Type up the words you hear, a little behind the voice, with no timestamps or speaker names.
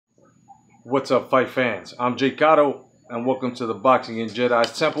What's up, fight fans? I'm Jay Cotto, and welcome to the Boxing in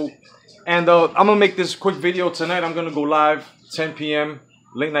Jedi's Temple. And I'm gonna make this quick video tonight. I'm gonna go live 10 p.m.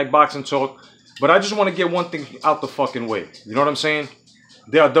 late night boxing talk. But I just want to get one thing out the fucking way. You know what I'm saying?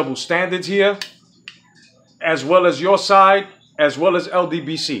 There are double standards here, as well as your side, as well as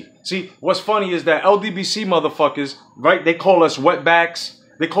LDBC. See, what's funny is that LDBC motherfuckers, right? They call us wetbacks.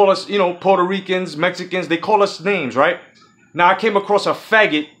 They call us, you know, Puerto Ricans, Mexicans. They call us names, right? Now I came across a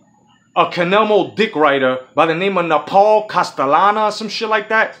faggot, a Canelo dick writer by the name of Nopal Castellana, some shit like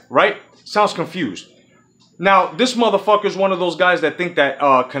that, right? Sounds confused. Now, this motherfucker is one of those guys that think that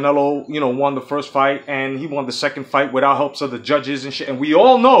Canelo, you know, won the first fight and he won the second fight without helps of the judges and shit. And we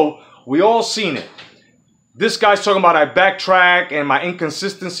all know, we all seen it. This guy's talking about I backtrack and my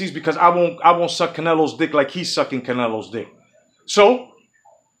inconsistencies because I won't suck Canelo's dick like he's sucking Canelo's dick. So,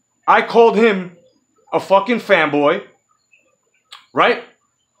 I called him a fucking fanboy, right?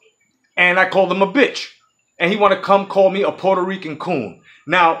 And I called him a bitch. And he want to come call me a Puerto Rican coon.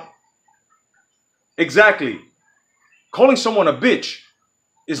 Now, exactly. Calling someone a bitch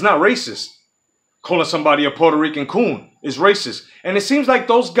is not racist. Calling somebody a Puerto Rican coon is racist. And it seems like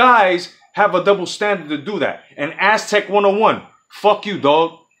those guys have a double standard to do that. And Aztech 101, fuck you,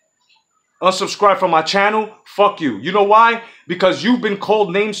 dog. Unsubscribe from my channel, fuck you. You know why? Because you've been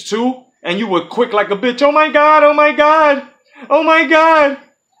called names too, and you were quick like a bitch. Oh my God, oh my God, oh my God.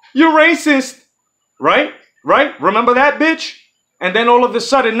 You're racist, right? Right? Remember that, bitch? And then all of a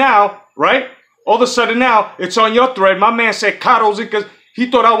sudden now, right? All of a sudden now, it's on your thread. My man said Cotto's in because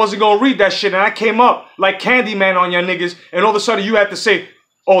he thought I wasn't going to read that shit. And I came up like Candyman on your niggas. And all of a sudden you had to say,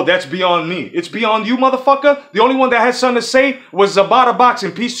 oh, that's beyond me. It's beyond you, motherfucker. The only one that had something to say was Zabata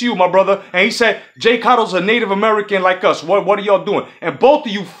Boxing. Peace to you, my brother. And he said, Jay Cotto's a Native American like us. What are y'all doing? And both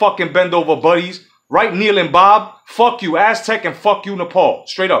of you fucking bend over buddies. Right, Neil and Bob, fuck you, Aztec, and fuck you, Nopal.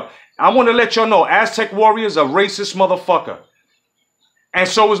 Straight up. I want to let y'all know, Aztec Warrior's a racist motherfucker. And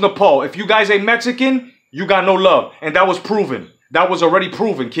so is Nopal. If you guys ain't Mexican, you got no love. And that was proven. That was already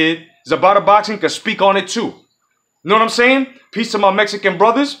proven, kid. Zabata Boxing can speak on it too. You know what I'm saying? Peace to my Mexican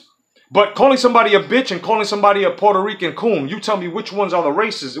brothers. But calling somebody a bitch and calling somebody a Puerto Rican coon, you tell me which ones are the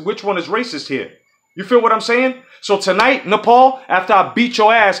racist, which one is racist here. You feel what I'm saying? So tonight, Nopal, after I beat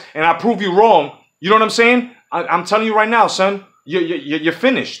your ass and I prove you wrong, you know what I'm saying? I'm telling you right now, son. You're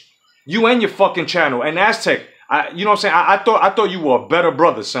finished. You and your fucking channel. And Aztec, you know what I'm saying? I thought you were a better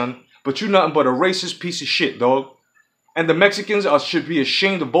brother, son. But you nothing but a racist piece of shit, dog. And the Mexicans should be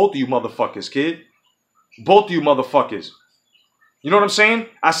ashamed of both of you motherfuckers, kid. Both of you motherfuckers. You know what I'm saying?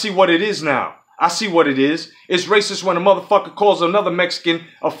 I see what it is now. I see what it is. It's racist when a motherfucker calls another Mexican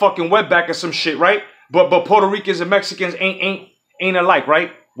a fucking wetback or some shit, right? But Puerto Ricans and Mexicans ain't alike,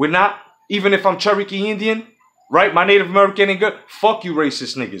 right? We're not. Even if I'm Cherokee Indian, right? My Native American ain't good. Fuck you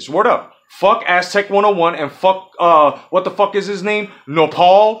racist niggas. Word up. Fuck Aztec 101 and fuck, what the fuck is his name?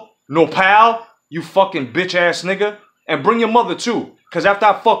 Nopal? You fucking bitch ass nigga. And bring your mother too. Because after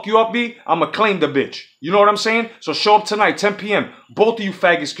I fuck you up, B, I'ma claim the bitch. You know what I'm saying? So show up tonight, 10 p.m. Both of you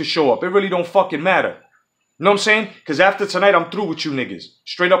faggots could show up. It really don't fucking matter. You know what I'm saying? Because after tonight, I'm through with you niggas.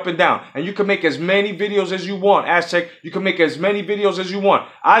 Straight up and down. And you can make as many videos as you want. Aztec, you can make as many videos as you want.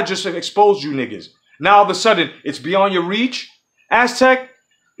 I just exposed you niggas. Now all of a sudden, it's beyond your reach. Aztec,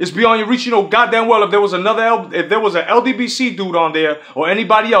 it's beyond your reach. You know goddamn well if there was if there was an LDBC dude on there or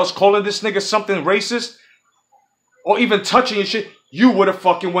anybody else calling this nigga something racist or even touching your shit, you would have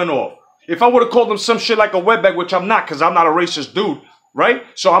fucking went off. If I would have called him some shit like a wetback, which I'm not because I'm not a racist dude. Right?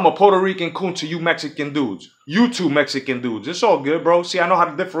 So I'm a Puerto Rican coon to you Mexican dudes. You two Mexican dudes. It's all good, bro. See, I know how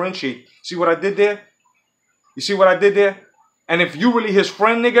to differentiate. See what I did there? You see what I did there? And if you really his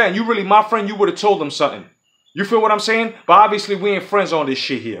friend, nigga, and you really my friend, you would have told him something. You feel what I'm saying? But obviously, we ain't friends on this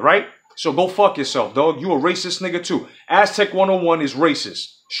shit here, right? So go fuck yourself, dog. You a racist nigga, too. Aztec 101 is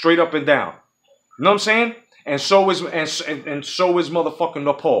racist. Straight up and down. You know what I'm saying? And so is motherfucking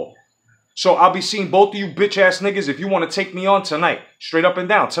Nopal. So I'll be seeing both of you bitch ass niggas if you want to take me on tonight. Straight up and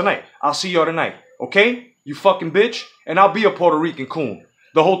down tonight. I'll see y'all tonight. Okay? You fucking bitch. And I'll be a Puerto Rican coon.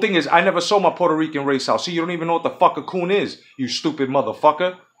 The whole thing is I never sold my Puerto Rican race out. See, you don't even know what the fuck a coon is. You stupid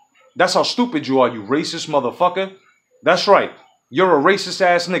motherfucker. That's how stupid you are, you racist motherfucker. That's right. You're a racist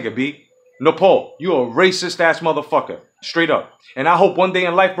ass nigga, B. Nopal, you a racist ass motherfucker. Straight up. And I hope one day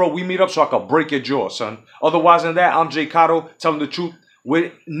in life, bro, we meet up so I can break your jaw, son. Otherwise than that, I'm Jay Cotto telling the truth.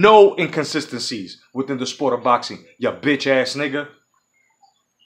 With no inconsistencies within the sport of boxing. You bitch ass nigga.